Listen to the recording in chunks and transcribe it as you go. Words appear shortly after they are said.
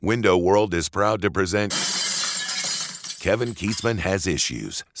Window World is proud to present Kevin Keatsman Has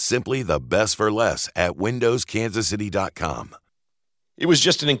Issues. Simply the best for less at windowskansascity.com. It was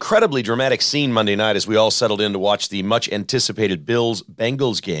just an incredibly dramatic scene Monday night as we all settled in to watch the much-anticipated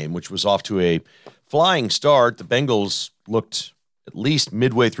Bills-Bengals game, which was off to a flying start. The Bengals looked, at least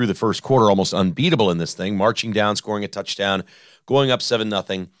midway through the first quarter, almost unbeatable in this thing, marching down, scoring a touchdown, going up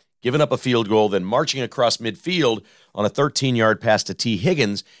 7-0, giving up a field goal, then marching across midfield on a 13-yard pass to T.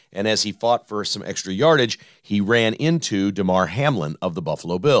 Higgins, and as he fought for some extra yardage, he ran into Damar Hamlin of the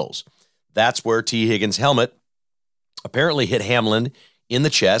Buffalo Bills. That's where T. Higgins' helmet apparently hit Hamlin in the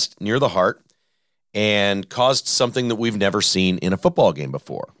chest, near the heart, and caused something that we've never seen in a football game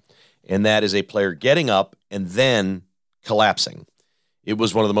before, and that is a player getting up and then collapsing. It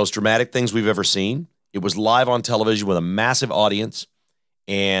was one of the most dramatic things we've ever seen. It was live on television with a massive audience,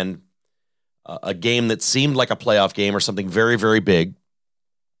 and a game that seemed like a playoff game or something very, very big.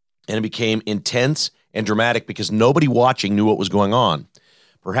 And it became intense and dramatic because nobody watching knew what was going on.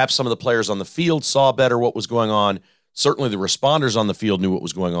 Perhaps some of the players on the field saw better what was going on. Certainly the responders on the field knew what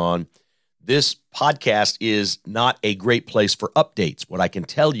was going on. This podcast is not a great place for updates. What I can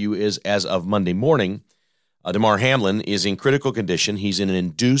tell you is, as of Monday morning, Damar Hamlin is in critical condition. He's in an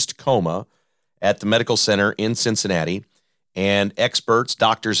induced coma at the medical center in Cincinnati. And experts,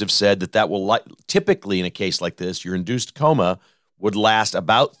 doctors have said that will typically in a case like this, your induced coma would last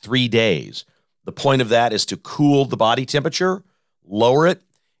about 3 days. The point of that is to cool the body temperature, lower it,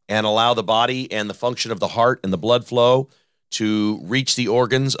 and allow the body and the function of the heart and the blood flow to reach the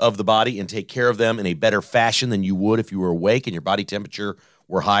organs of the body and take care of them in a better fashion than you would if you were awake and your body temperature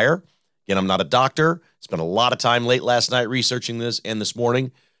were higher. Again, I'm not a doctor. Spent a lot of time late last night researching this and this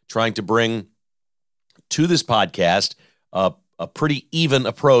morning trying to bring to this podcast a pretty even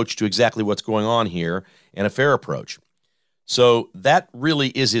approach to exactly what's going on here and a fair approach. So that really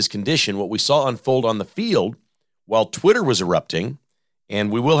is his condition. What we saw unfold on the field while Twitter was erupting, and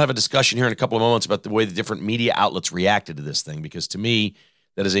we will have a discussion here in a couple of moments about the way the different media outlets reacted to this thing, because to me,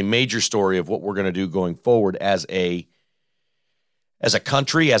 that is a major story of what we're going to do going forward as a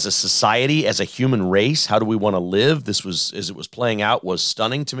country, as a society, as a human race. How do we want to live? This was, as it was playing out, was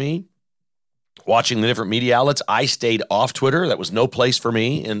stunning to me. Watching the different media outlets, I stayed off Twitter. That was no place for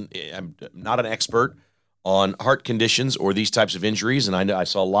me, and I'm not an expert on heart conditions or these types of injuries, and I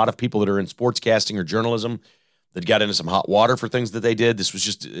saw a lot of people that are in sportscasting or journalism that got into some hot water for things that they did. It's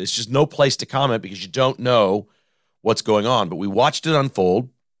just no place to comment because you don't know what's going on. But we watched it unfold.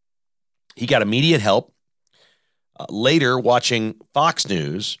 He got immediate help. Later, watching Fox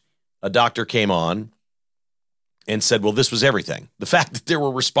News, a doctor came on and said, well, this was everything. The fact that there were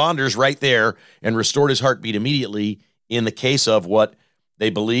responders right there and restored his heartbeat immediately in the case of what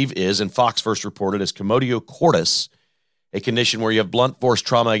they believe is, and Fox first reported as commotio cordis, a condition where you have blunt force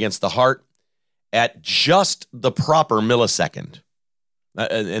trauma against the heart at just the proper millisecond.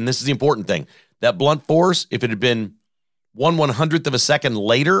 And this is the important thing. That blunt force, if it had been 1/100th of a second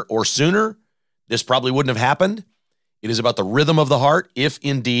later or sooner, this probably wouldn't have happened. It is about the rhythm of the heart, if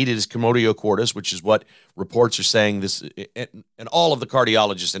indeed it is commotio cordis, which is what reports are saying. This, and all of the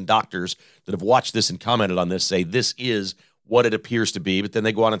cardiologists and doctors that have watched this and commented on this say this is what it appears to be. But then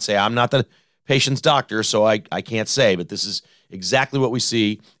they go on and say, I'm not the patient's doctor, so I can't say. But this is exactly what we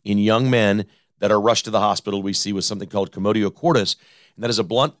see in young men that are rushed to the hospital. We see with something called commotio cordis, and that is a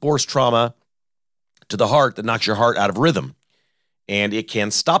blunt force trauma to the heart that knocks your heart out of rhythm. And it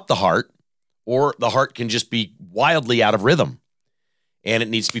can stop the heart, or the heart can just be wildly out of rhythm, and it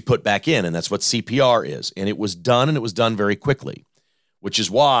needs to be put back in, and that's what CPR is. And it was done, and it was done very quickly, which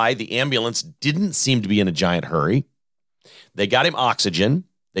is why the ambulance didn't seem to be in a giant hurry. They got him oxygen,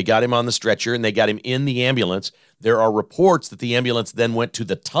 they got him on the stretcher, and they got him in the ambulance. There are reports that the ambulance then went to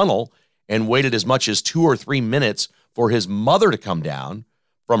the tunnel and waited as much as 2 or 3 minutes for his mother to come down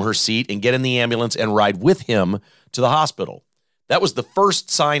from her seat and get in the ambulance and ride with him to the hospital. That was the first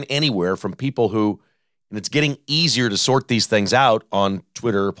sign anywhere from people who, and it's getting easier to sort these things out on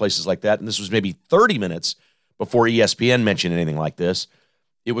Twitter or places like that, and this was maybe 30 minutes before ESPN mentioned anything like this.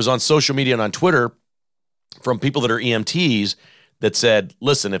 It was on social media and on Twitter from people that are EMTs that said,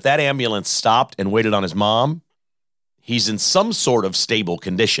 listen, if that ambulance stopped and waited on his mom, he's in some sort of stable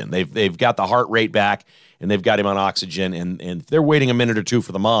condition. They've got the heart rate back, and they've got him on oxygen, and they're waiting a minute or two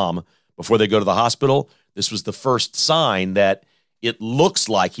for the mom before they go to the hospital. This was the first sign that it looks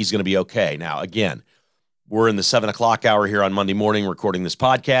like he's going to be okay. Now, again, we're in the 7 o'clock hour here on Monday morning recording this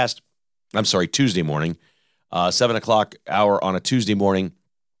podcast. I'm sorry, Tuesday morning. 7 o'clock hour on a Tuesday morning.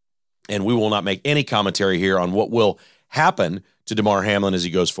 And we will not make any commentary here on what will happen to Damar Hamlin as he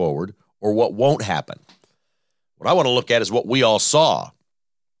goes forward or what won't happen. What I want to look at is what we all saw.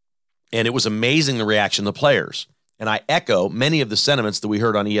 And it was amazing, the reaction of the players. And I echo many of the sentiments that we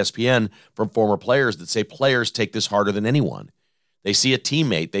heard on ESPN from former players that say players take this harder than anyone. They see a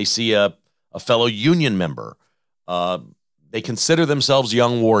teammate. They see a fellow union member. They consider themselves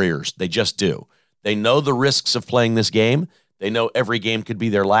young warriors. They just do. They know the risks of playing this game. They know every game could be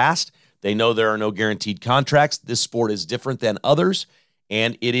their last. They know there are no guaranteed contracts. This sport is different than others,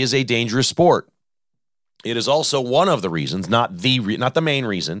 and it is a dangerous sport. It is also one of the reasons, not the main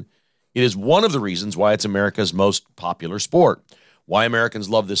reason, it is one of the reasons why it's America's most popular sport. Why Americans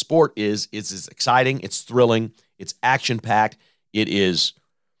love this sport is it's exciting, it's thrilling, it's action-packed, it is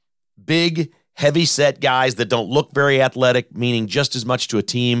big, heavy-set guys that don't look very athletic, meaning just as much to a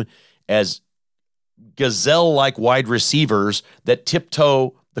team as gazelle-like wide receivers that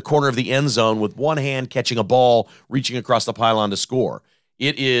tiptoe the corner of the end zone with one hand catching a ball, reaching across the pylon to score.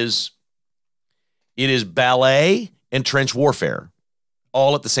 It is ballet and trench warfare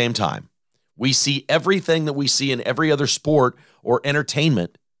all at the same time. We see everything that we see in every other sport or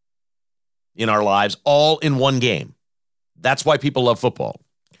entertainment in our lives all in one game. That's why people love football.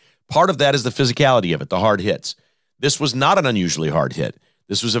 Part of that is the physicality of it, the hard hits. This was not an unusually hard hit.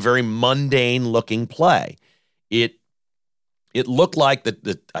 This was a very mundane-looking play. It looked like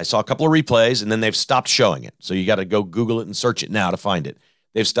that. I saw a couple of replays, and then they've stopped showing it. So you got to go Google it and search it now to find it.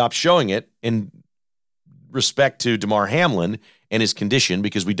 They've stopped showing it in respect to Damar Hamlin and his condition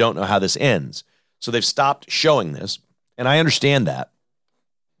because we don't know how this ends. So they've stopped showing this, and I understand that.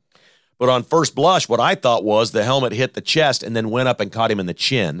 But on first blush, what I thought was the helmet hit the chest and then went up and caught him in the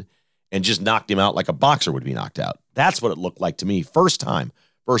chin and just knocked him out like a boxer would be knocked out. That's what it looked like to me first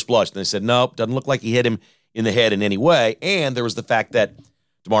blush. And they said, nope, doesn't look like he hit him in the head in any way. And there was the fact that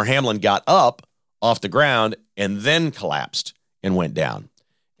Damar Hamlin got up off the ground and then collapsed and went down.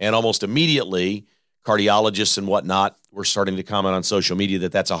 And almost immediately, cardiologists and whatnot were starting to comment on social media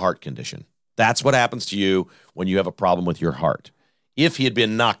that that's a heart condition. That's what happens to you when you have a problem with your heart. If he had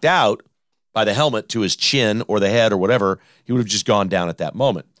been knocked out by the helmet to his chin or the head or whatever, he would have just gone down at that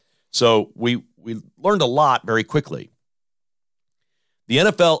moment. So we learned a lot very quickly. The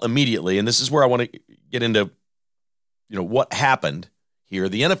NFL immediately, and this is where I want to get into, what happened here.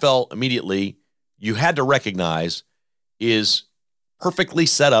 The NFL immediately, you had to recognize, is perfectly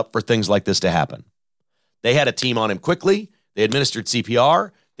set up for things like this to happen. They had a team on him quickly. They administered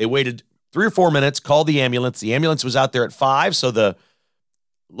CPR. They waited 3 or 4 minutes, called the ambulance. The ambulance was out there at 5. So to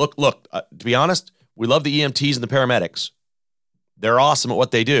be honest, we love the EMTs and the paramedics. They're awesome at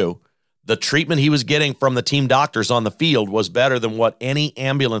what they do. The treatment he was getting from the team doctors on the field was better than what any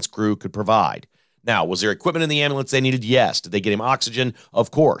ambulance crew could provide. Now, was there equipment in the ambulance they needed? Yes. Did they get him oxygen?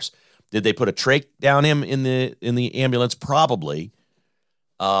 Of course. Did they put a trach down him in the ambulance? Probably.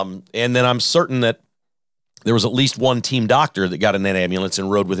 And then I'm certain that there was at least one team doctor that got in that ambulance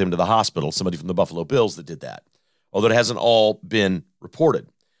and rode with him to the hospital, somebody from the Buffalo Bills that did that, although it hasn't all been reported.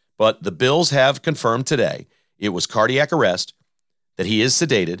 But the Bills have confirmed today it was cardiac arrest, that he is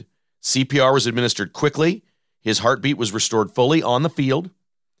sedated, CPR was administered quickly, his heartbeat was restored fully on the field.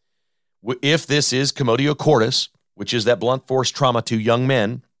 If this is commodio cordis, which is that blunt force trauma to young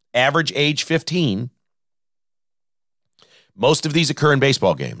men, average age 15, most of these occur in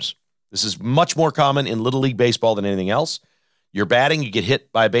baseball games. This is much more common in Little League baseball than anything else. You're batting, you get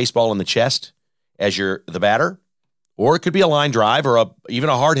hit by a baseball in the chest as you're the batter, or it could be a line drive or even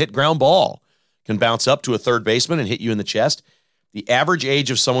a hard-hit ground ball can bounce up to a third baseman and hit you in the chest. The average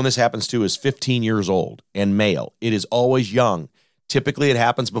age of someone this happens to is 15 years old and male. It is always young. Typically, it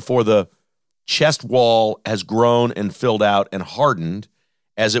happens before the chest wall has grown and filled out and hardened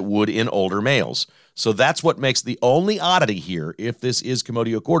as it would in older males. So that's what makes the only oddity here, if this is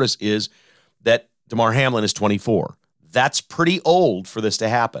commodio cordis, is that Damar Hamlin is 24. That's pretty old for this to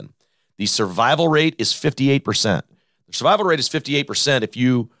happen. The survival rate is 58%. The survival rate is 58% if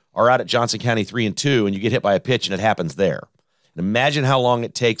you are out at Johnson County 3-2 and you get hit by a pitch and it happens there. And imagine how long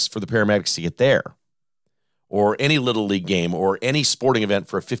it takes for the paramedics to get there. Or any Little League game or any sporting event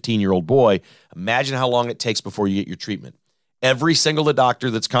for a 15-year-old boy. Imagine how long it takes before you get your treatment. Every single doctor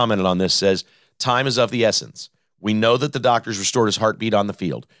that's commented on this says time is of the essence. We know that the doctors restored his heartbeat on the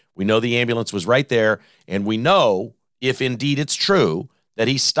field. We know the ambulance was right there. And we know, if indeed it's true, that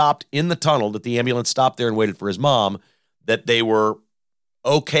he stopped in the tunnel, that the ambulance stopped there and waited for his mom, that they were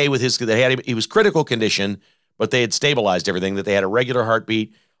okay with he was critical condition, but they had stabilized everything, that they had a regular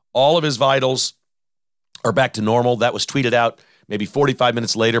heartbeat. All of his vitals are back to normal. That was tweeted out maybe 45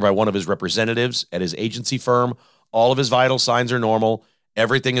 minutes later by one of his representatives at his agency firm. All of his vital signs are normal.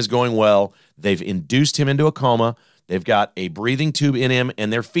 Everything is going well. They've induced him into a coma. They've got a breathing tube in him,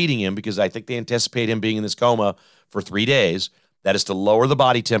 and they're feeding him because I think they anticipate him being in this coma for 3 days. That is to lower the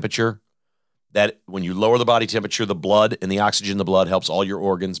body temperature, that when you lower the body temperature, the blood and the oxygen in the blood helps all your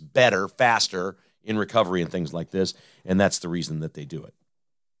organs better, faster in recovery and things like this. And that's the reason that they do it.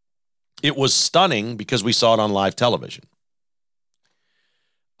 It was stunning because we saw it on live television.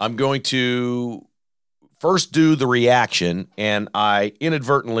 I'm going to first do the reaction, and I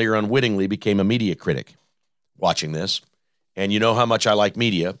inadvertently or unwittingly became a media critic watching this. And you know how much I like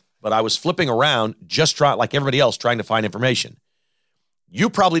media, but I was flipping around just like everybody else trying to find information. You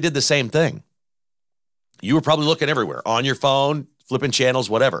probably did the same thing. You were probably looking everywhere, on your phone, flipping channels,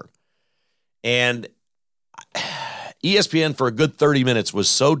 whatever. And ESPN for a good 30 minutes was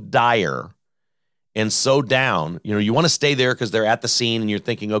so dire and so down. You know, you want to stay there because they're at the scene and you're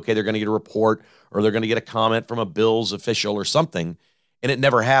thinking, okay, they're going to get a report or they're going to get a comment from a Bills official or something. And it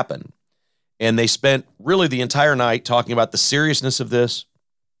never happened. And they spent really the entire night talking about the seriousness of this.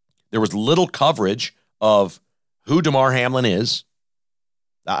 There was little coverage of who Damar Hamlin is.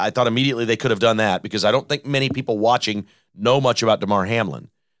 I thought immediately they could have done that because I don't think many people watching know much about Damar Hamlin.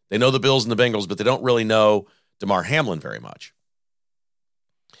 They know the Bills and the Bengals, but they don't really know Damar Hamlin very much.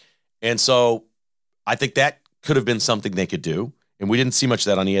 And so I think that could have been something they could do, and we didn't see much of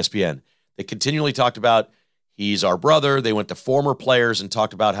that on ESPN. They continually talked about he's our brother. They went to former players and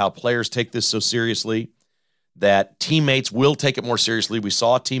talked about how players take this so seriously, that teammates will take it more seriously. We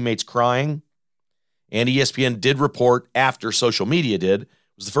saw teammates crying, and ESPN did report after social media did. It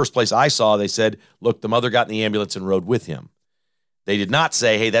was the first place I saw. They said, look, the mother got in the ambulance and rode with him. They did not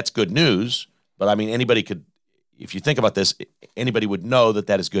say, hey, that's good news. But I mean, anybody could, if you think about this, anybody would know that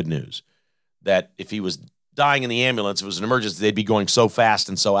that is good news. That if he was dying in the ambulance, if it was an emergency, they'd be going so fast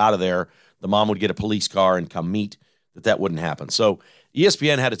and so out of there, the mom would get a police car and come meet, that wouldn't happen. So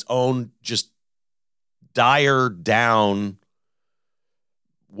ESPN had its own just dire down,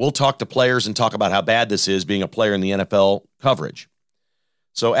 we'll talk to players and talk about how bad this is being a player in the NFL coverage.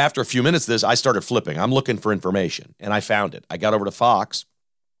 So after a few minutes of this, I started flipping. I'm looking for information, and I found it. I got over to Fox.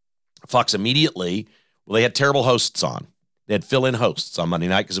 Fox immediately, well, they had terrible hosts on. They had fill-in hosts on Monday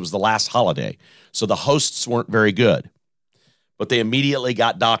night because it was the last holiday. So the hosts weren't very good. But they immediately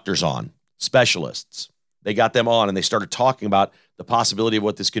got doctors on, specialists. They got them on, and they started talking about the possibility of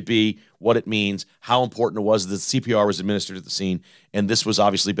what this could be, what it means, how important it was that CPR was administered at the scene, and this was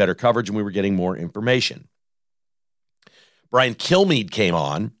obviously better coverage, and we were getting more information. Brian Kilmeade came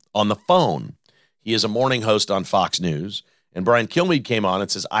on the phone. He is a morning host on Fox News, and Brian Kilmeade came on and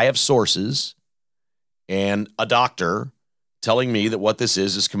says, I have sources and a doctor telling me that what this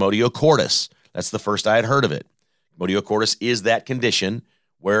is commotio cordis. That's the first I had heard of it. Commotio cordis is that condition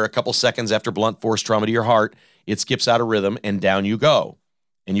where a couple seconds after blunt force trauma to your heart, it skips out of rhythm and down you go,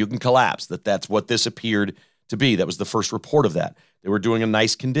 and you can collapse. That's what this appeared to be. That was the first report of that. They were doing a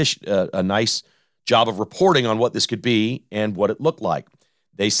nice job of reporting on what this could be and what it looked like.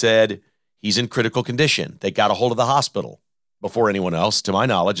 They said he's in critical condition. They got a hold of the hospital before anyone else, to my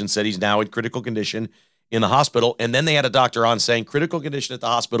knowledge, and said he's now in critical condition in the hospital. And then they had a doctor on saying critical condition at the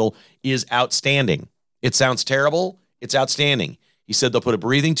hospital is outstanding. It sounds terrible. It's outstanding. He said they'll put a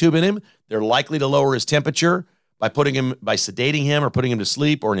breathing tube in him. They're likely to lower his temperature by sedating him or putting him to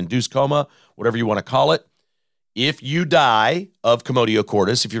sleep or an induced coma, whatever you want to call it. If you die of commotio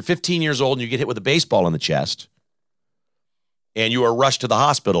cordis, if you're 15 years old and you get hit with a baseball in the chest and you are rushed to the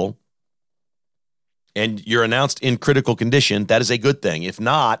hospital and you're announced in critical condition, that is a good thing. If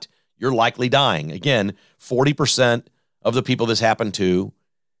not, you're likely dying. Again, 40% of the people this happened to,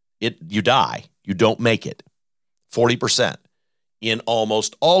 you die. You don't make it. 40%. In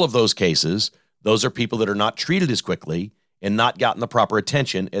almost all of those cases, those are people that are not treated as quickly and not gotten the proper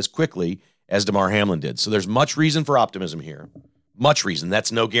attention as quickly as Damar Hamlin did. So there's much reason for optimism here. Much reason.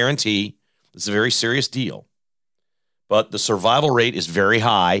 That's no guarantee. It's a very serious deal. But the survival rate is very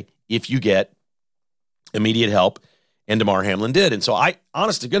high if you get immediate help, and Damar Hamlin did. And so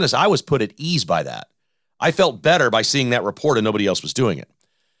honest to goodness, I was put at ease by that. I felt better by seeing that report and nobody else was doing it.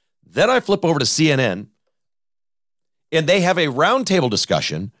 Then I flip over to CNN, and they have a roundtable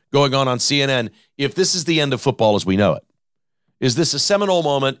discussion going on CNN if this is the end of football as we know it. Is this a seminal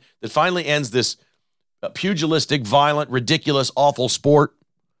moment that finally ends this pugilistic, violent, ridiculous, awful sport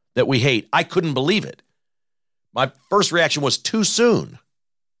that we hate? I couldn't believe it. My first reaction was too soon.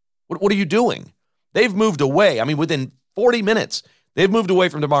 What are you doing? They've moved away. I mean, within 40 minutes, they've moved away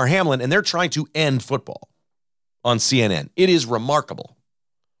from Damar Hamlin, and they're trying to end football on CNN. It is remarkable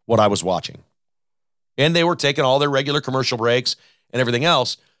what I was watching. And they were taking all their regular commercial breaks and everything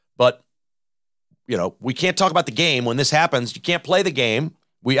else, but we can't talk about the game when this happens. You can't play the game.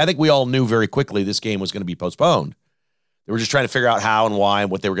 I think we all knew very quickly this game was going to be postponed. They were just trying to figure out how and why and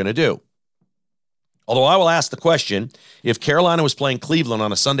what they were going to do. Although I will ask the question, if Carolina was playing Cleveland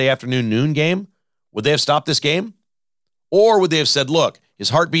on a Sunday afternoon noon game, would they have stopped this game? Or would they have said, look, his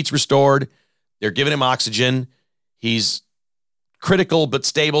heartbeat's restored. They're giving him oxygen. He's critical but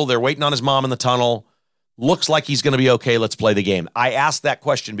stable. They're waiting on his mom in the tunnel. Looks like he's going to be okay. Let's play the game. I asked that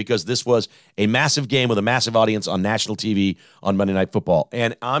question because this was a massive game with a massive audience on national TV on Monday Night Football.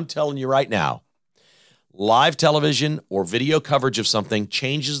 And I'm telling you right now, live television or video coverage of something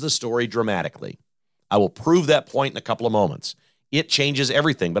changes the story dramatically. I will prove that point in a couple of moments. It changes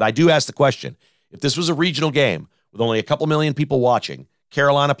everything. But I do ask the question, if this was a regional game with only a couple million people watching,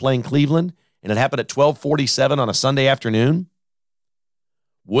 Carolina playing Cleveland, and it happened at 12:47 on a Sunday afternoon,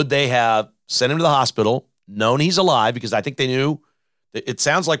 would they have sent him to the hospital, known he's alive, because I think they knew, it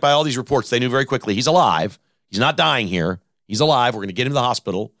sounds like by all these reports, they knew very quickly, he's alive. He's not dying here. He's alive. We're going to get him to the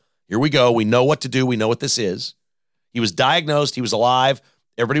hospital. Here we go. We know what to do. We know what this is. He was diagnosed. He was alive.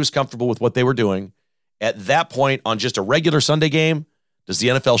 Everybody was comfortable with what they were doing. At that point, on just a regular Sunday game, does the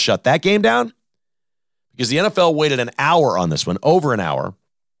NFL shut that game down? Because the NFL waited an hour on this one, over an hour,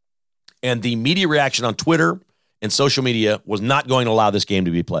 and the media reaction on Twitter and social media was not going to allow this game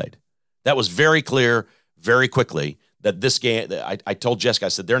to be played. That was very clear, very quickly, that this game, I told Jessica, I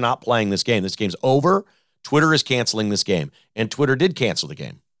said, they're not playing this game. This game's over. Twitter is canceling this game. And Twitter did cancel the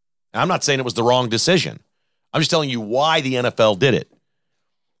game. Now, I'm not saying it was the wrong decision. I'm just telling you why the NFL did it.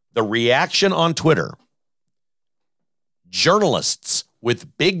 The reaction on Twitter, journalists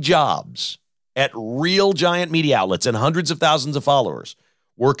with big jobs at real giant media outlets and hundreds of thousands of followers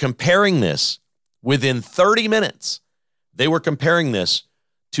were comparing this within 30 minutes. They were comparing this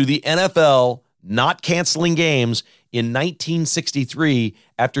to the NFL not canceling games in 1963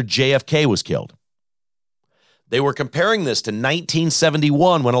 after JFK was killed. They were comparing this to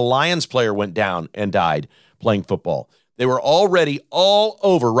 1971 when a Lions player went down and died playing football. They were already all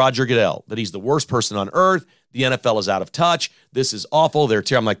over Roger Goodell, that he's the worst person on earth. The NFL is out of touch. This is awful. They're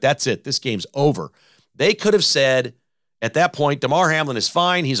terrible. I'm like, that's it. This game's over. They could have said at that point, Damar Hamlin is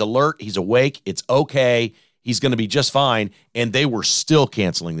fine. He's alert. He's awake. It's okay. He's going to be just fine. And they were still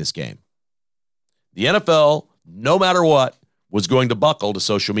canceling this game. The NFL, no matter what, was going to buckle to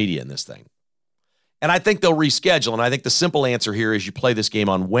social media in this thing. And I think they'll reschedule. And I think the simple answer here is you play this game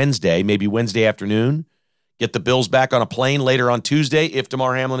on Wednesday, maybe Wednesday afternoon, get the Bills back on a plane later on Tuesday if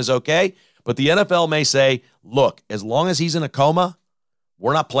Damar Hamlin is okay. But the NFL may say, look, as long as he's in a coma,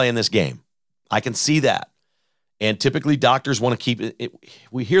 we're not playing this game. I can see that. And typically doctors want to keep it.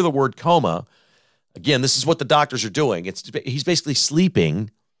 We hear the word coma. Again, this is what the doctors are doing. He's basically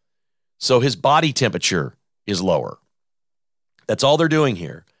sleeping, so his body temperature is lower. That's all they're doing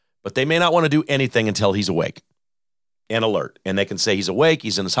here. But they may not want to do anything until he's awake and alert. And they can say he's awake,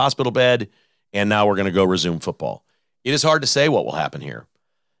 he's in his hospital bed, and now we're going to go resume football. It is hard to say what will happen here.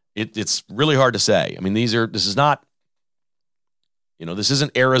 It's really hard to say. I mean, this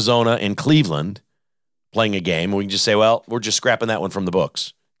isn't Arizona and Cleveland playing a game. We can just say, well, we're just scrapping that one from the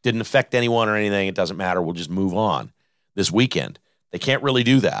books. Didn't affect anyone or anything. It doesn't matter. We'll just move on this weekend. They can't really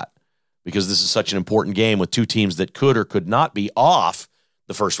do that because this is such an important game with two teams that could or could not be off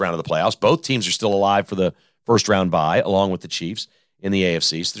the first round of the playoffs. Both teams are still alive for the first round bye, along with the Chiefs in the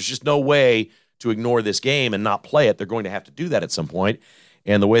AFC. So there's just no way to ignore this game and not play it. They're going to have to do that at some point.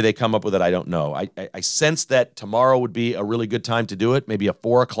 And the way they come up with it, I don't know. I sense that tomorrow would be a really good time to do it. Maybe a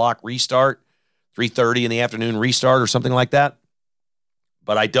 4 o'clock restart, 3:30 in the afternoon restart or something like that.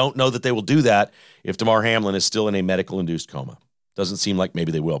 But I don't know that they will do that if Damar Hamlin is still in a medical-induced coma. Doesn't seem like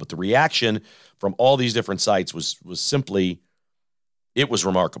maybe they will. But the reaction from all these different sites was simply, it was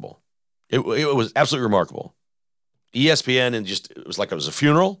remarkable. It was absolutely remarkable. ESPN, and it was like it was a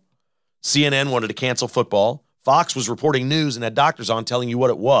funeral. CNN wanted to cancel football. Fox was reporting news and had doctors on telling you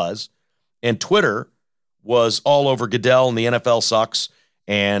what it was. And Twitter was all over Goodell and the NFL sucks.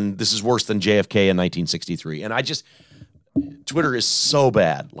 And this is worse than JFK in 1963. And Twitter is so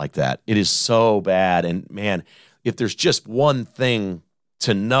bad like that. It is so bad. And man, if there's just one thing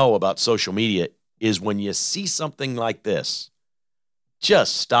to know about social media is when you see something like this,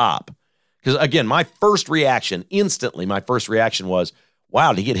 just stop. Because again, my first reaction was,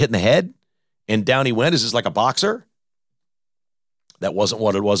 wow, did he get hit in the head? And down he went. Is this like a boxer? That wasn't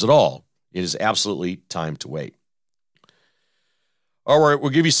what it was at all. It is absolutely time to wait. All right,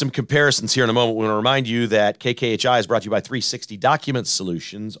 we'll give you some comparisons here in a moment. We want to remind you that KKHI is brought to you by 360 Document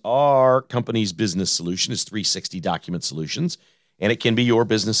Solutions. Our company's business solution is 360 Document Solutions, and it can be your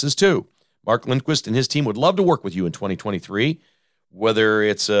businesses too. Mark Lindquist and his team would love to work with you in 2023, whether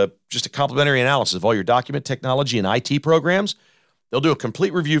it's just a complimentary analysis of all your document technology and IT programs. They'll do a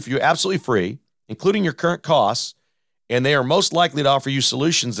complete review for you absolutely free, including your current costs, and they are most likely to offer you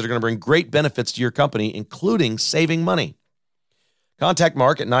solutions that are going to bring great benefits to your company, including saving money. Contact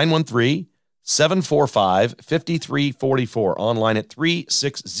Mark at 913-745-5344, online at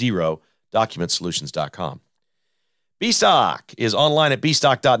 360documentsolutions.com. Bstock is online at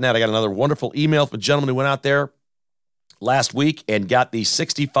bstock.net. I got another wonderful email from a gentleman who went out there last week and got the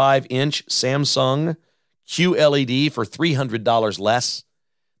 65-inch Samsung QLED for $300 less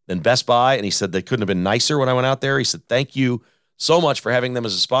than Best Buy, and he said they couldn't have been nicer when I went out there. He said, thank you so much for having them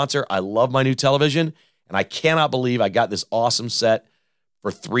as a sponsor. I love my new television, and I cannot believe I got this awesome set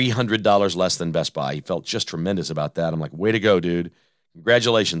for $300 less than Best Buy. He felt just tremendous about that. I'm like, way to go, dude.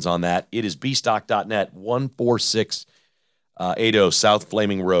 Congratulations on that. It is bstock.net, 14680 South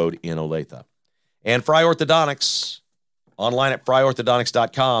Flaming Road in Olathe. And Fry Orthodontics, online at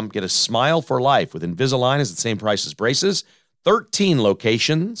fryorthodontics.com. Get a smile for life with Invisalign is the same price as braces. 13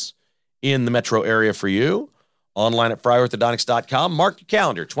 locations in the metro area for you. Online at fryorthodontics.com. Mark your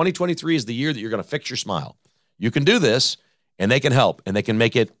calendar. 2023 is the year that you're going to fix your smile. You can do this, and they can help, and they can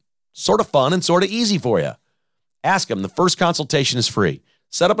make it sort of fun and sort of easy for you. Ask them. The first consultation is free.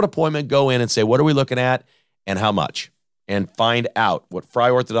 Set up an appointment, go in and say, what are we looking at and how much? And find out what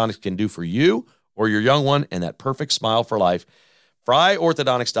Fry Orthodontics can do for you or your young one and that perfect smile for life.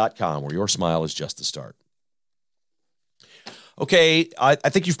 FryOrthodontics.com, where your smile is just the start. Okay, I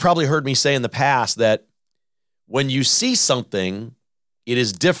think you've probably heard me say in the past that when you see something, it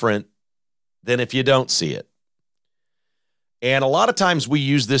is different than if you don't see it. And a lot of times we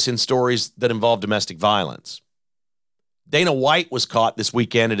use this in stories that involve domestic violence. Dana White was caught this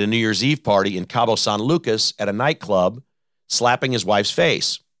weekend at a New Year's Eve party in Cabo San Lucas at a nightclub slapping his wife's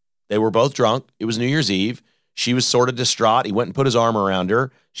face. They were both drunk. It was New Year's Eve. She was sort of distraught. He went and put his arm around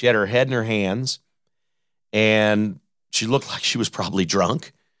her. She had her head in her hands, and she looked like she was probably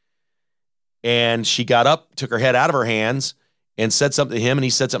drunk. And she got up, took her head out of her hands, and said something to him, and he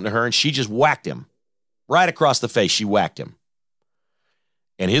said something to her, and she just whacked him. Right across the face, she whacked him.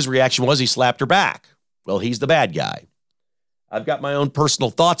 And his reaction was he slapped her back. Well, he's the bad guy. I've got my own personal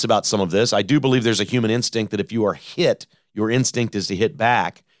thoughts about some of this. I do believe there's a human instinct that if you are hit, your instinct is to hit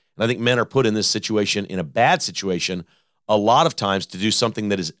back. And I think men are put in this situation, in a bad situation, a lot of times to do something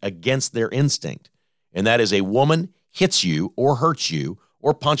that is against their instinct. And that is a woman hits you or hurts you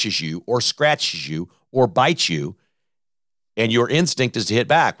or punches you or scratches you or bites you, and your instinct is to hit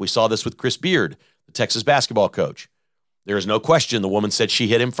back. We saw this with Chris Beard, the Texas basketball coach. There is no question the woman said she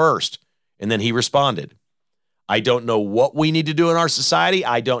hit him first, and then he responded. I don't know what we need to do in our society.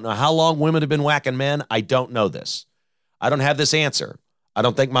 I don't know how long women have been whacking men. I don't know this. I don't have this answer. I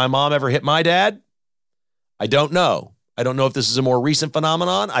don't think my mom ever hit my dad. I don't know. I don't know if this is a more recent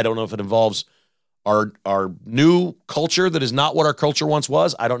phenomenon. I don't know if it involves our new culture that is not what our culture once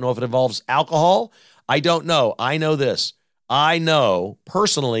was. I don't know if it involves alcohol. I don't know. I know this. I know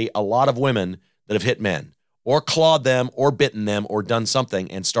personally a lot of women that have hit men or clawed them or bitten them or done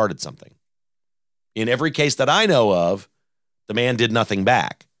something and started something. In every case that I know of, the man did nothing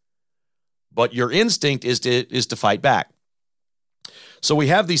back. But your instinct is to fight back. So we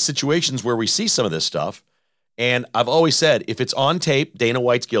have these situations where we see some of this stuff, and I've always said, if it's on tape, Dana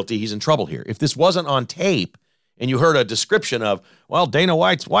White's guilty, he's in trouble here. If this wasn't on tape, and you heard a description of, well, Dana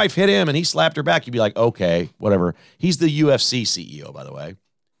White's wife hit him and he slapped her back, you'd be like, okay, whatever. He's the UFC CEO, by the way.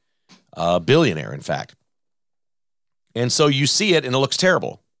 Billionaire, in fact. And so you see it, and it looks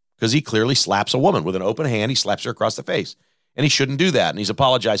terrible. Because he clearly slaps a woman with an open hand. He slaps her across the face. And he shouldn't do that. And he's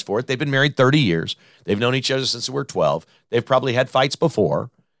apologized for it. They've been married 30 years. They've known each other since they were 12. They've probably had fights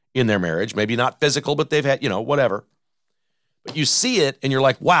before in their marriage. Maybe not physical, but they've had, whatever. But you see it and you're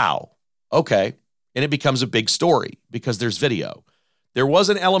like, wow, okay. And it becomes a big story because there's video. There was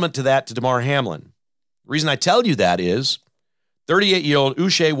an element to that to Damar Hamlin. The reason I tell you that is 38-year-old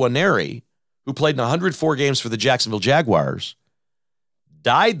Uche Nwaneri, who played in 104 games for the Jacksonville Jaguars,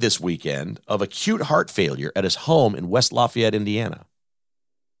 died this weekend of acute heart failure at his home in West Lafayette, Indiana.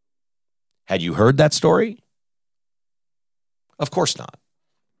 Had you heard that story? Of course not.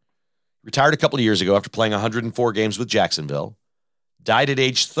 Retired a couple of years ago after playing 104 games with Jacksonville. Died at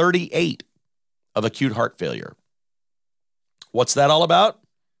age 38 of acute heart failure. What's that all about?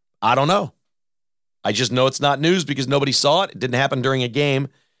 I don't know. I just know it's not news because nobody saw it. It didn't happen during a game,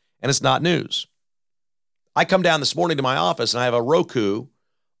 and it's not news. I come down this morning to my office, and I have a Roku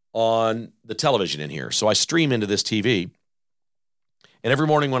on the television in here. So I stream into this TV. And every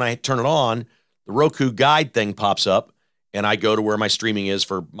morning when I turn it on, the Roku guide thing pops up, and I go to where my streaming is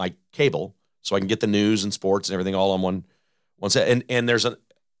for my cable so I can get the news and sports and everything all on one set. And there's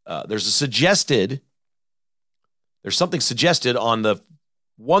something suggested on the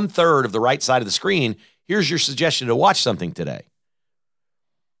 1/3 of the right side of the screen. Here's your suggestion to watch something today.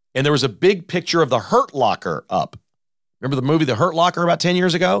 And there was a big picture of the Hurt Locker up. Remember the movie The Hurt Locker about 10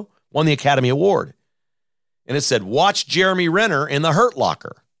 years ago? Won the Academy Award. And it said, watch Jeremy Renner in the Hurt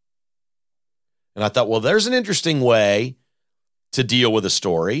Locker. And I thought, well, there's an interesting way to deal with a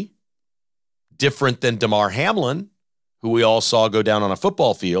story different than Damar Hamlin, who we all saw go down on a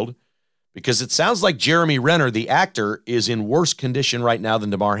football field, because it sounds like Jeremy Renner, the actor, is in worse condition right now than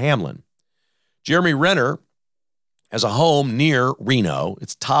Damar Hamlin. Jeremy Renner has a home near Reno.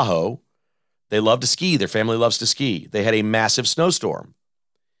 It's Tahoe. They love to ski. Their family loves to ski. They had a massive snowstorm.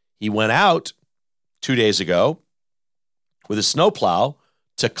 He went out 2 days ago with a snowplow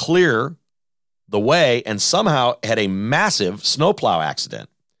to clear the way and somehow had a massive snowplow accident.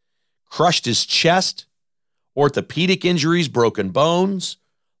 Crushed his chest, orthopedic injuries, broken bones,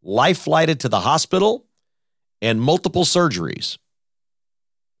 life-flighted to the hospital, and multiple surgeries.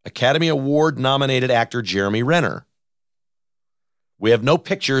 Academy Award-nominated actor Jeremy Renner. We have no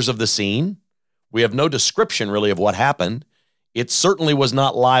pictures of the scene. We have no description, really, of what happened. It certainly was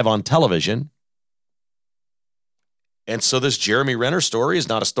not live on television. And so this Jeremy Renner story is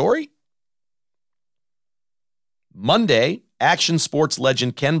not a story. Monday, action sports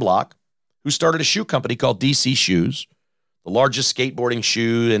legend Ken Block, who started a shoe company called DC Shoes, the largest skateboarding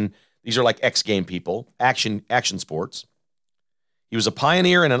shoe, and these are like X Game people, action sports. He was a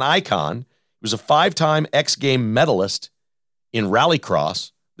pioneer and an icon. He was a 5-time X Game medalist in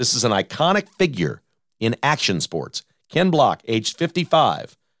rallycross. This is an iconic figure in action sports. Ken Block, aged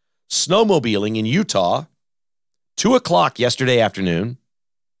 55, snowmobiling in Utah, 2 o'clock yesterday afternoon.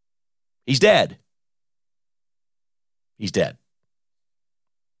 He's dead. He's dead.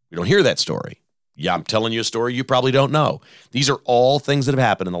 We don't hear that story. Yeah, I'm telling you a story you probably don't know. These are all things that have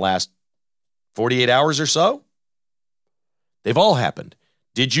happened in the last 48 hours or so. They've all happened.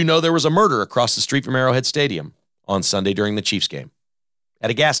 Did you know there was a murder across the street from Arrowhead Stadium on Sunday during the Chiefs game? At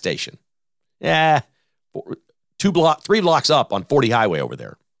a gas station. Yeah, 3 blocks up on 40 Highway over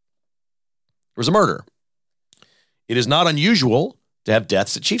there. There was a murder. It is not unusual to have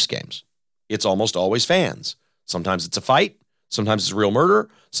deaths at Chiefs games. It's almost always fans. Sometimes it's a fight. Sometimes it's a real murder.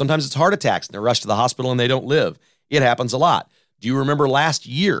 Sometimes it's heart attacks and they're rushed to the hospital and they don't live. It happens a lot. Do you remember last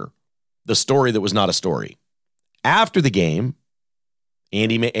year, the story that was not a story? After the game,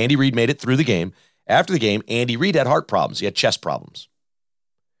 Andy Reid made it through the game. After the game, Andy Reid had heart problems. He had chest problems.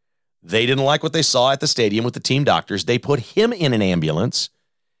 They didn't like what they saw at the stadium with the team doctors. They put him in an ambulance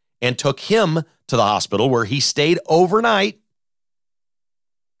and took him to the hospital where he stayed overnight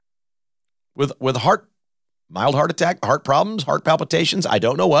with mild heart attack, heart problems, heart palpitations. I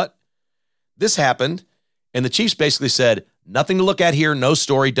don't know what. This happened, and the Chiefs basically said, nothing to look at here, no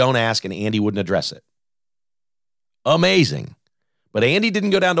story, don't ask, and Andy wouldn't address it. Amazing. But Andy didn't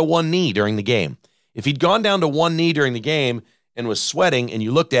go down to one knee during the game. If he'd gone down to one knee during the game and was sweating, and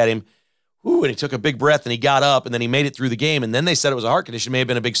you looked at him, and he took a big breath, and he got up, and then he made it through the game, and then they said it was a heart condition, it may have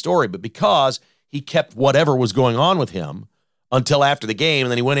been a big story, but because he kept whatever was going on with him until after the game,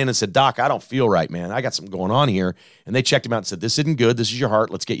 and then he went in and said, Doc, I don't feel right, man. I got something going on here. And they checked him out and said, this isn't good. This is your heart.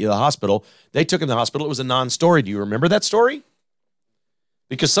 Let's get you to the hospital. They took him to the hospital. It was a non-story. Do you remember that story?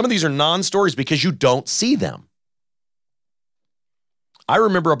 Because some of these are non-stories because you don't see them. I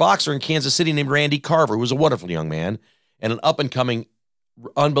remember a boxer in Kansas City named Randy Carver, who was a wonderful young man and an up-and-coming,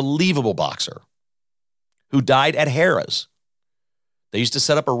 unbelievable boxer who died at Harrah's. They used to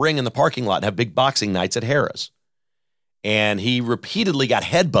set up a ring in the parking lot and have big boxing nights at Harrah's. And he repeatedly got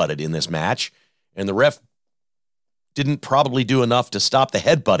headbutted in this match, and the ref didn't probably do enough to stop the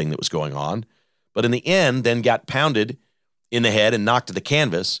headbutting that was going on. But in the end, then got pounded in the head and knocked to the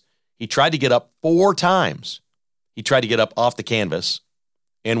canvas. He tried to get up 4 times. He tried to get up off the canvas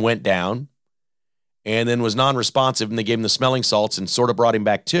and went down and then was non-responsive, and they gave him the smelling salts and sort of brought him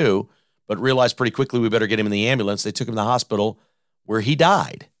back too, but realized pretty quickly we better get him in the ambulance. They took him to the hospital where he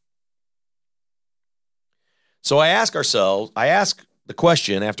died. So I ask the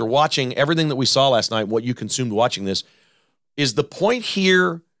question, after watching everything that we saw last night, what you consumed watching this, is the point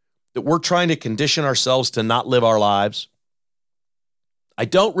here that we're trying to condition ourselves to not live our lives? I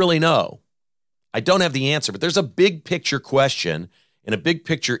don't really know. I don't have the answer, but there's a big picture question and a big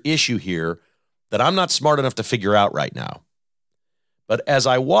picture issue here that I'm not smart enough to figure out right now. But as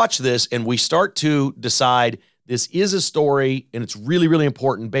I watch this and we start to decide this is a story and it's really, really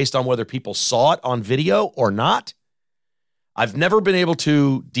important based on whether people saw it on video or not, I've never been able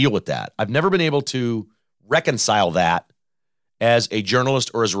to deal with that. I've never been able to reconcile that as a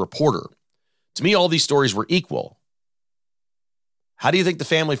journalist or as a reporter. To me, all these stories were equal. How do you think the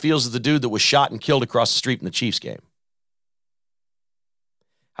family feels of the dude that was shot and killed across the street in the Chiefs game?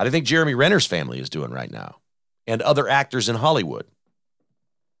 How do you think Jeremy Renner's family is doing right now? And other actors in Hollywood.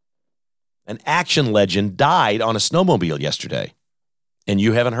 An action legend died on a snowmobile yesterday, and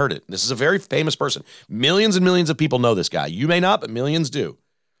you haven't heard it. This is a very famous person. Millions and millions of people know this guy. You may not, but millions do.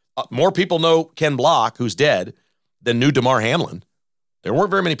 More people know Ken Block, who's dead, than knew Damar Hamlin. There weren't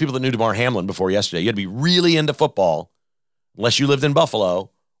very many people that knew Damar Hamlin before yesterday. You had to be really into football, unless you lived in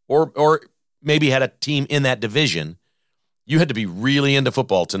Buffalo, or maybe had a team in that division. You had to be really into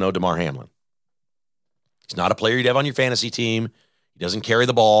football to know Damar Hamlin. He's not a player you'd have on your fantasy team. He doesn't carry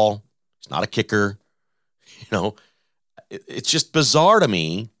the ball. He's not a kicker. You know, it's just bizarre to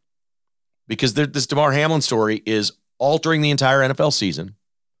me because this Damar Hamlin story is altering the entire NFL season.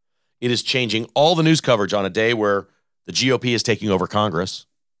 It is changing all the news coverage on a day where the GOP is taking over Congress.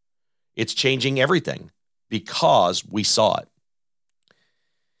 It's changing everything because we saw it.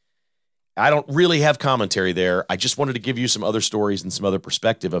 I don't really have commentary there. I just wanted to give you some other stories and some other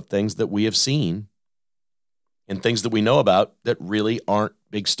perspective of things that we have seen and things that we know about that really aren't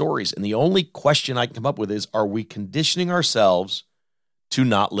big stories. And the only question I can come up with is, are we conditioning ourselves to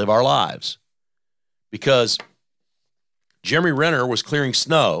not live our lives? Because Jeremy Renner was clearing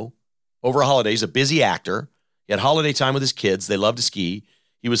snow over holidays, a busy actor. He had holiday time with his kids. They love to ski.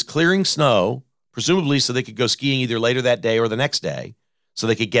 He was clearing snow, presumably so they could go skiing either later that day or the next day, so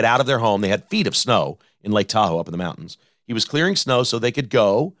they could get out of their home. They had feet of snow in Lake Tahoe up in the mountains. He was clearing snow so they could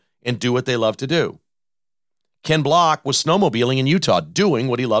go and do what they love to do. Ken Block was snowmobiling in Utah, doing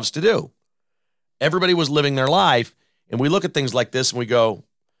what he loves to do. Everybody was living their life, and we look at things like this and we go,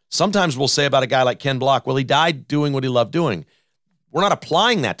 sometimes we'll say about a guy like Ken Block, well, he died doing what he loved doing. We're not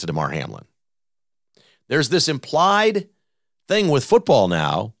applying that to Damar Hamlin. There's this implied thing with football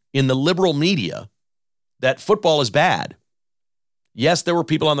now in the liberal media that football is bad. Yes, there were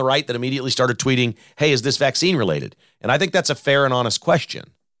people on the right that immediately started tweeting, hey, is this vaccine related? And I think that's a fair and honest question.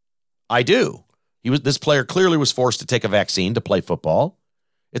 I do. This player clearly was forced to take a vaccine to play football.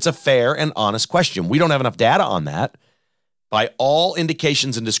 It's a fair and honest question. We don't have enough data on that. By all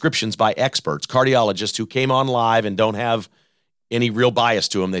indications and descriptions by experts, cardiologists who came on live and don't have any real bias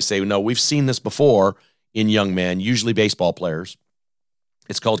to them, they say, no, we've seen this before in young men, usually baseball players.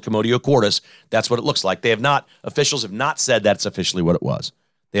 It's called commotio cordis. That's what it looks like. Officials have not said that's officially what it was.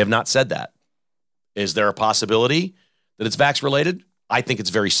 They have not said that. Is there a possibility that it's vax-related? I think it's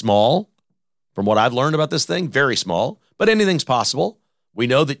very small. From what I've learned about this thing, very small, but anything's possible. We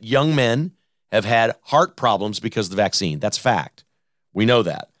know that young men have had heart problems because of the vaccine. That's fact. We know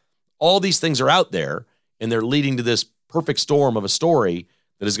that. All these things are out there, and they're leading to this perfect storm of a story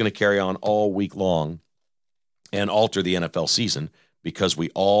that is going to carry on all week long and alter the NFL season because we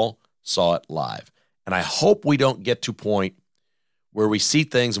all saw it live. And I hope we don't get to a point where we see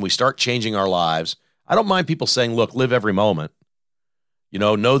things and we start changing our lives. I don't mind people saying, look, live every moment.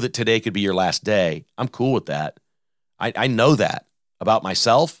 Know that today could be your last day. I'm cool with that. I know that about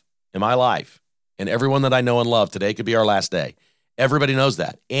myself and my life. And everyone that I know and love, today could be our last day. Everybody knows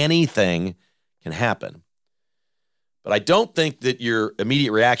that. Anything can happen. But I don't think that your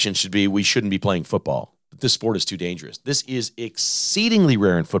immediate reaction should be, we shouldn't be playing football. This sport is too dangerous. This is exceedingly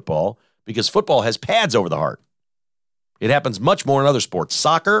rare in football because football has pads over the heart. It happens much more in other sports.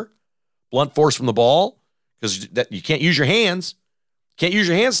 Soccer, blunt force from the ball, because you can't use your hands. Can't use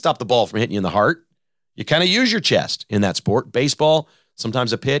your hands to stop the ball from hitting you in the heart. You kind of use your chest in that sport. Baseball,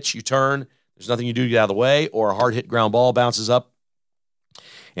 sometimes a pitch, you turn, there's nothing you do to get out of the way, or a hard hit ground ball bounces up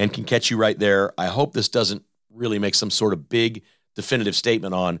and can catch you right there. I hope this doesn't really make some sort of big definitive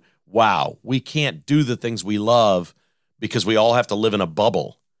statement on, wow, we can't do the things we love because we all have to live in a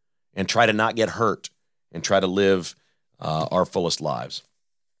bubble and try to not get hurt and try to live our fullest lives.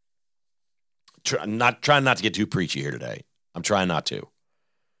 Trying not to get too preachy here today. I'm trying not to.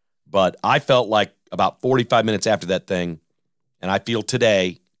 But I felt like about 45 minutes after that thing, and I feel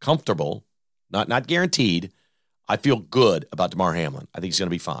today comfortable, not guaranteed. I feel good about Damar Hamlin. I think he's going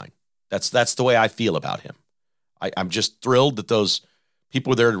to be fine. That's the way I feel about him. I'm just thrilled that those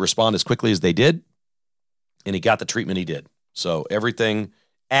people were there to respond as quickly as they did, and he got the treatment he did. So everything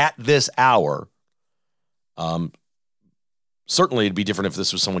at this hour, certainly it'd be different if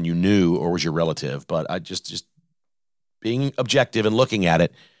this was someone you knew or was your relative, but I just being objective and looking at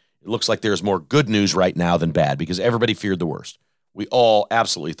it, it looks like there's more good news right now than bad because everybody feared the worst. We all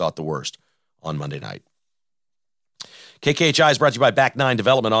absolutely thought the worst on Monday night. KKHI is brought to you by Back9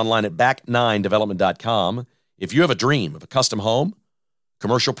 Development online at back9development.com. If you have a dream of a custom home,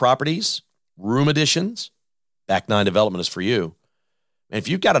 commercial properties, room additions, Back9 Development is for you. And if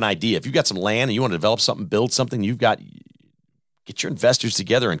you've got an idea, if you've got some land and you want to develop something, build something, get your investors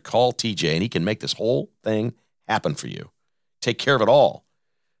together and call TJ, and he can make this whole thing happen for you. Take care of it all.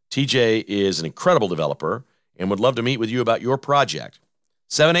 TJ is an incredible developer and would love to meet with you about your project.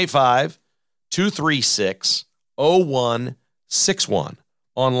 785-236-0161.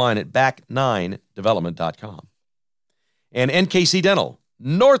 Online at back9development.com. And NKC Dental.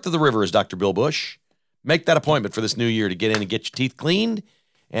 North of the river is Dr. Bill Bush. Make that appointment for this new year to get in and get your teeth cleaned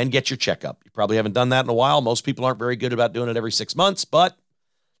and get your checkup. You probably haven't done that in a while. Most people aren't very good about doing it every 6 months, but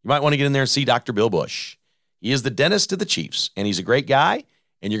you might want to get in there and see Dr. Bill Bush. He is the dentist to the Chiefs, and he's a great guy,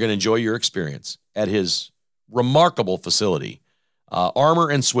 and you're going to enjoy your experience at his remarkable facility. Armour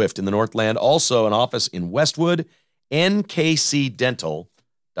and Swift in the Northland, also an office in Westwood,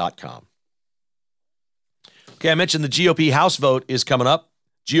 nkcdental.com. Okay, I mentioned the GOP House vote is coming up.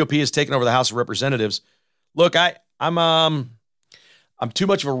 GOP has taken over the House of Representatives. Look, I'm too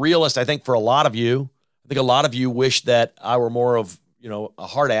much of a realist, I think, for a lot of you. I think a lot of you wish that I were more of, a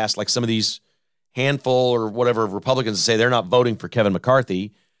hard ass like some of these handful or whatever of Republicans say they're not voting for Kevin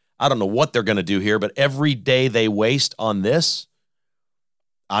McCarthy. I don't know what they're going to do here, but every day they waste on this,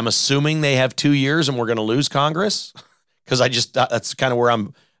 I'm assuming they have 2 years and we're going to lose Congress because that's kind of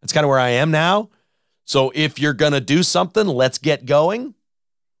where I am now. So if you're going to do something, let's get going.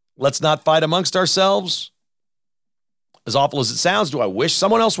 Let's not fight amongst ourselves. As awful as it sounds, do I wish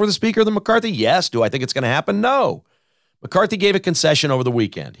someone else were the speaker than McCarthy? Yes. Do I think it's going to happen? No. McCarthy gave a concession over the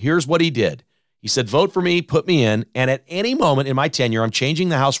weekend. Here's what he did. He said, vote for me, put me in, and at any moment in my tenure, I'm changing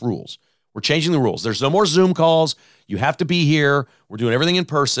the House rules. We're changing the rules. There's no more Zoom calls. You have to be here. We're doing everything in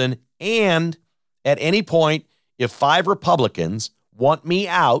person. And at any point, if 5 Republicans want me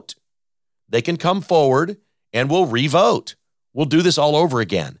out, they can come forward and we'll re-vote. We'll do this all over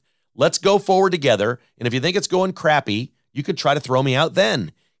again. Let's go forward together. And if you think it's going crappy, you could try to throw me out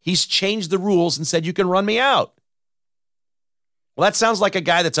then. He's changed the rules and said you can run me out. Well, that sounds like a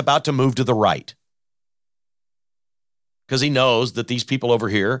guy that's about to move to the right because he knows that these people over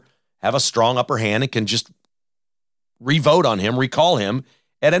here have a strong upper hand and can just re-vote on him, recall him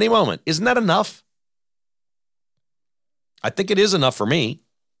at any moment. Isn't that enough? I think it is enough for me.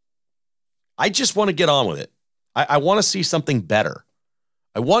 I just want to get on with it. I want to see something better.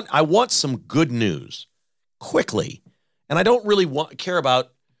 I want some good news quickly. And I don't really care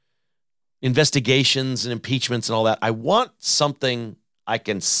about investigations and impeachments and all that. I want something I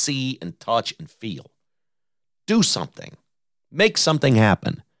can see and touch and feel. Do something. Make something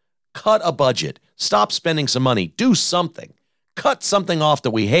happen. Cut a budget. Stop spending some money. Do something. Cut something off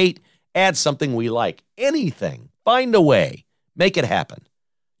that we hate. Add something we like. Anything. Find a way. Make it happen.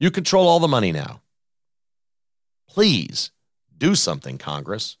 You control all the money now. Please do something,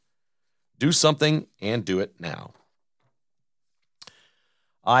 Congress. Do something and do it now.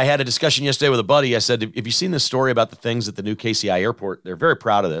 I had a discussion yesterday with a buddy. I said, have you seen this story about the things at the new KCI airport? They're very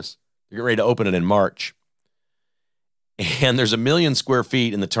proud of this. They're getting ready to open it in March. And there's 1 million square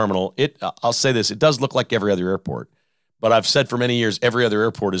feet in the terminal. I'll say this, it does look like every other airport. But I've said for many years, every other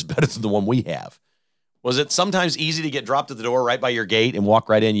airport is better than the one we have. Was it sometimes easy to get dropped at the door right by your gate and walk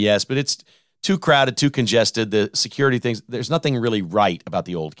right in? Yes, but it's too crowded, too congested. The security things, there's nothing really right about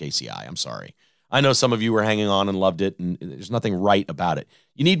the old KCI. I'm sorry. I know some of you were hanging on and loved it, and there's nothing right about it.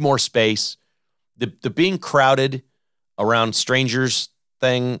 You need more space. The being crowded around strangers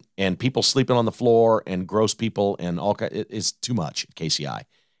thing and people sleeping on the floor and gross people and all it is too much at KCI.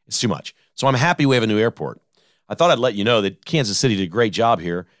 It's too much. So I'm happy we have a new airport. I thought I'd let you know that Kansas City did a great job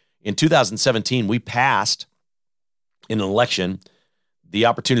here. In 2017, we passed in an election the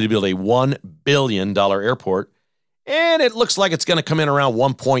opportunity to build a $1 billion airport, and it looks like it's going to come in around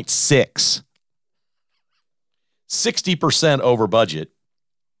 1.6. 60% over budget.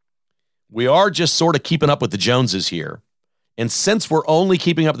 We are just sort of keeping up with the Joneses here. And since we're only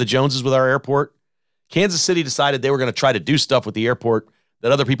keeping up with the Joneses with our airport, Kansas City decided they were going to try to do stuff with the airport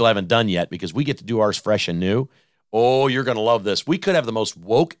that other people haven't done yet because we get to do ours fresh and new. Oh, you're going to love this. We could have the most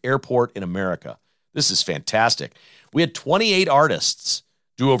woke airport in America. This is fantastic. We had 28 artists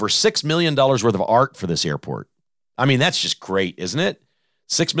do over $6 million worth of art for this airport. I mean, that's just great, isn't it?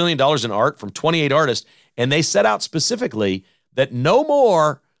 $6 million in art from 28 artists. And they set out specifically that no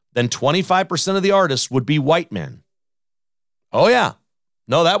more than 25% of the artists would be white men. Oh, yeah.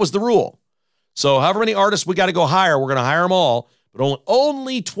 No, that was the rule. So however many artists we got to go hire, we're going to hire them all. But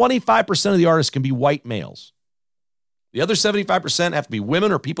only 25% of the artists can be white males. The other 75% have to be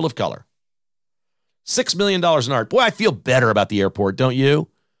women or people of color. $6 million in art. Boy, I feel better about the airport, don't you?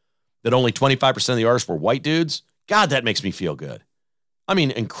 That only 25% of the artists were white dudes. God, that makes me feel good. I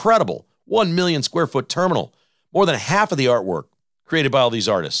mean, incredible. 1 million square foot terminal. More than half of the artwork created by all these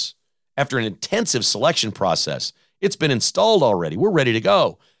artists. After an intensive selection process, it's been installed already. We're ready to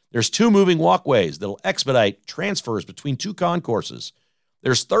go. There's 2 moving walkways that'll expedite transfers between 2 concourses.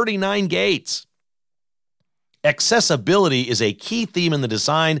 There's 39 gates. Accessibility is a key theme in the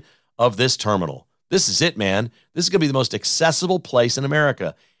design of this terminal. This is it, man. This is going to be the most accessible place in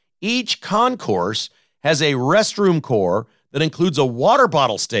America. Each concourse has a restroom core that includes a water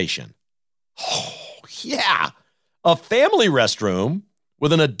bottle station. Oh, yeah. A family restroom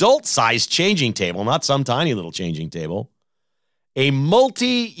with an adult-sized changing table, not some tiny little changing table. A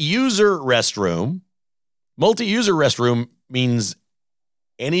multi-user restroom. Multi-user restroom means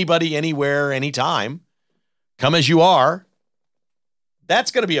anybody, anywhere, anytime. Come as you are.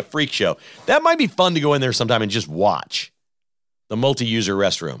 That's going to be a freak show. That might be fun to go in there sometime and just watch the multi-user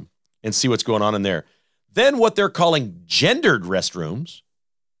restroom and see what's going on in there. Then what they're calling gendered restrooms.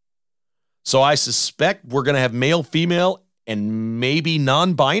 So I suspect we're going to have male, female, and maybe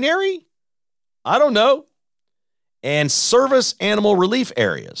non-binary? I don't know. And service animal relief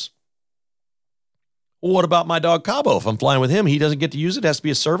areas. Well, what about my dog Cabo? If I'm flying with him, he doesn't get to use it. It has to be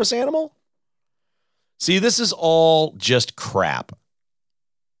a service animal? See, this is all just crap.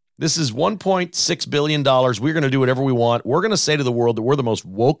 This is $1.6 billion. We're going to do whatever we want. We're going to say to the world that we're the most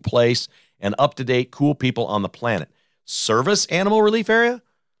woke place and up-to-date, cool people on the planet. Service animal relief area?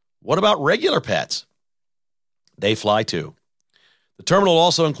 What about regular pets? They fly too. The terminal will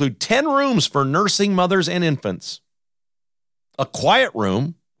also include 10 rooms for nursing mothers and infants, a quiet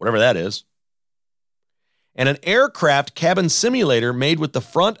room, whatever that is, and an aircraft cabin simulator made with the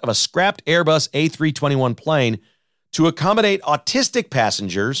front of a scrapped Airbus A321 plane to accommodate autistic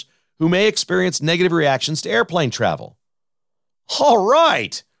passengers who may experience negative reactions to airplane travel. All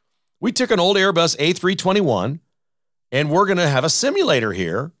right. We took an old Airbus A321, and we're going to have a simulator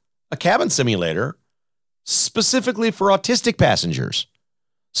here, a cabin simulator, specifically for autistic passengers,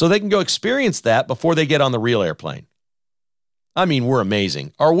 so they can go experience that before they get on the real airplane. I mean, we're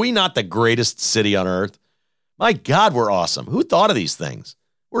amazing. Are we not the greatest city on earth? My God, we're awesome. Who thought of these things?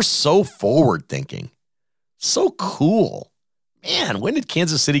 We're so forward-thinking. So cool. Man, when did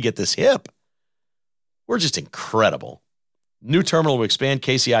Kansas City get this hip? We're just incredible. New terminal will expand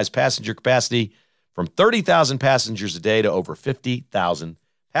KCI's passenger capacity from 30,000 passengers a day to over 50,000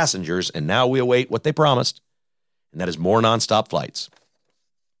 passengers, and now we await what they promised, and that is more nonstop flights.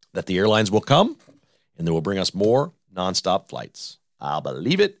 That the airlines will come, and they will bring us more nonstop flights. I'll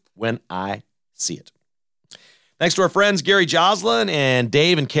believe it when I see it. Thanks to our friends Gary Joslin and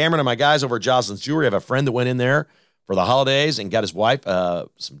Dave and Cameron and my guys over at Joslin's Jewelry. I have a friend that went in there for the holidays and got his wife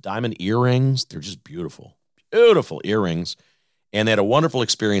some diamond earrings. They're just beautiful, beautiful earrings. And they had a wonderful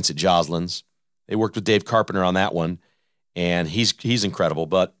experience at Joslin's. They worked with Dave Carpenter on that one, and he's incredible.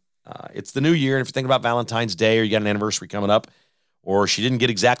 But it's the new year, and if you're thinking about Valentine's Day or you got an anniversary coming up, or she didn't get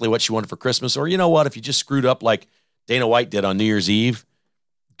exactly what she wanted for Christmas, or you know what, if you just screwed up like Dana White did on New Year's Eve,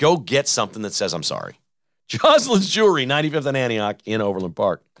 go get something that says, I'm sorry. Joslin's Jewelry, 95th and Antioch in Overland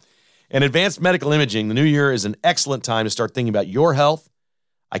Park. And Advanced Medical Imaging, the new year is an excellent time to start thinking about your health.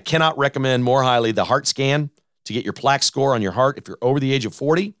 I cannot recommend more highly the heart scan to get your plaque score on your heart if you're over the age of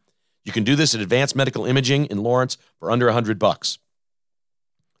 40. You can do this at Advanced Medical Imaging in Lawrence for under $100.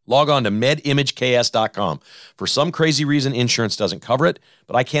 Log on to medimageks.com. For some crazy reason, insurance doesn't cover it,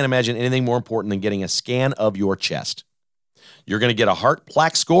 but I can't imagine anything more important than getting a scan of your chest. You're going to get a heart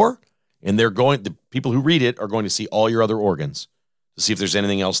plaque score, and the people who read it are going to see all your other organs to see if there's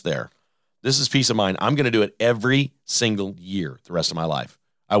anything else there. This is peace of mind. I'm going to do it every single year the rest of my life.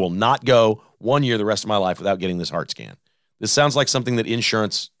 I will not go 1 year the rest of my life without getting this heart scan. This sounds like something that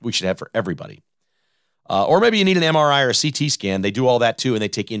insurance we should have for everybody. Or maybe you need an MRI or a CT scan. They do all that too, and they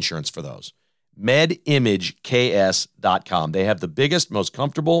take insurance for those. medimageks.com. They have the biggest, most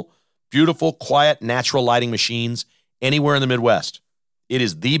comfortable, beautiful, quiet, natural lighting machines anywhere in the Midwest. It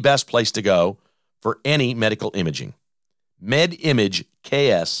is the best place to go for any medical imaging.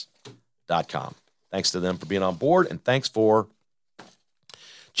 medimageks.com. Thanks to them for being on board, and thanks for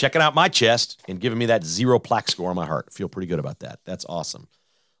checking out my chest and giving me that 0 plaque score on my heart. I feel pretty good about that. That's awesome.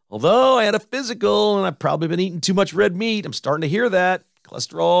 Although I had a physical and I've probably been eating too much red meat. I'm starting to hear that.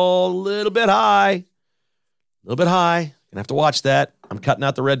 Cholesterol a little bit high. Gonna have to watch that. I'm cutting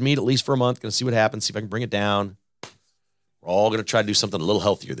out the red meat at least for a month. Gonna see what happens, see if I can bring it down. We're all gonna try to do something a little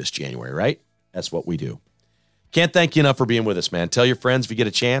healthier this January, right? That's what we do. Can't thank you enough for being with us, man. Tell your friends if you get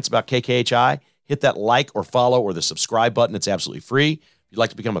a chance about KKHI. Hit that like or follow or the subscribe button. It's absolutely free. If you'd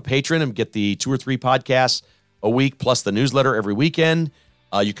like to become a patron and get the 2 or 3 podcasts a week plus the newsletter every weekend,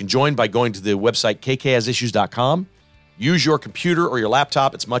 you can join by going to the website kkhasissues.com. Use your computer or your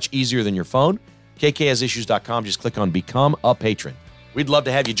laptop. It's much easier than your phone. kkhasissues.com. Just click on Become a Patron. We'd love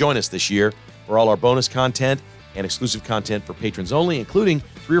to have you join us this year for all our bonus content and exclusive content for patrons only, including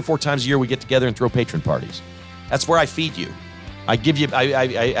 3 or 4 times a year we get together and throw patron parties. That's where I feed you. I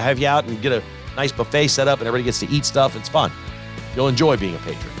have you out and get a nice buffet set up and everybody gets to eat stuff. It's fun. You'll enjoy being a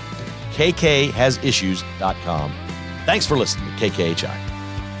patron. KKHasissues.com. Thanks for listening to KKHI.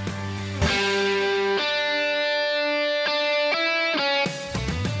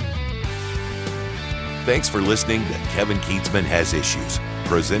 Thanks for listening to Kevin Kietzman Has Issues,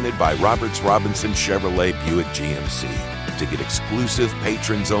 presented by Roberts Robinson Chevrolet Buick GMC. To get exclusive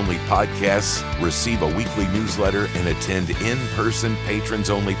patrons-only podcasts, receive a weekly newsletter, and attend in-person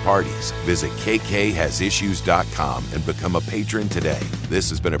patrons-only parties, visit KKHasissues.com and become a patron today. This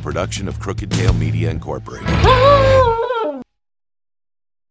has been a production of Crooked Tail Media Incorporated.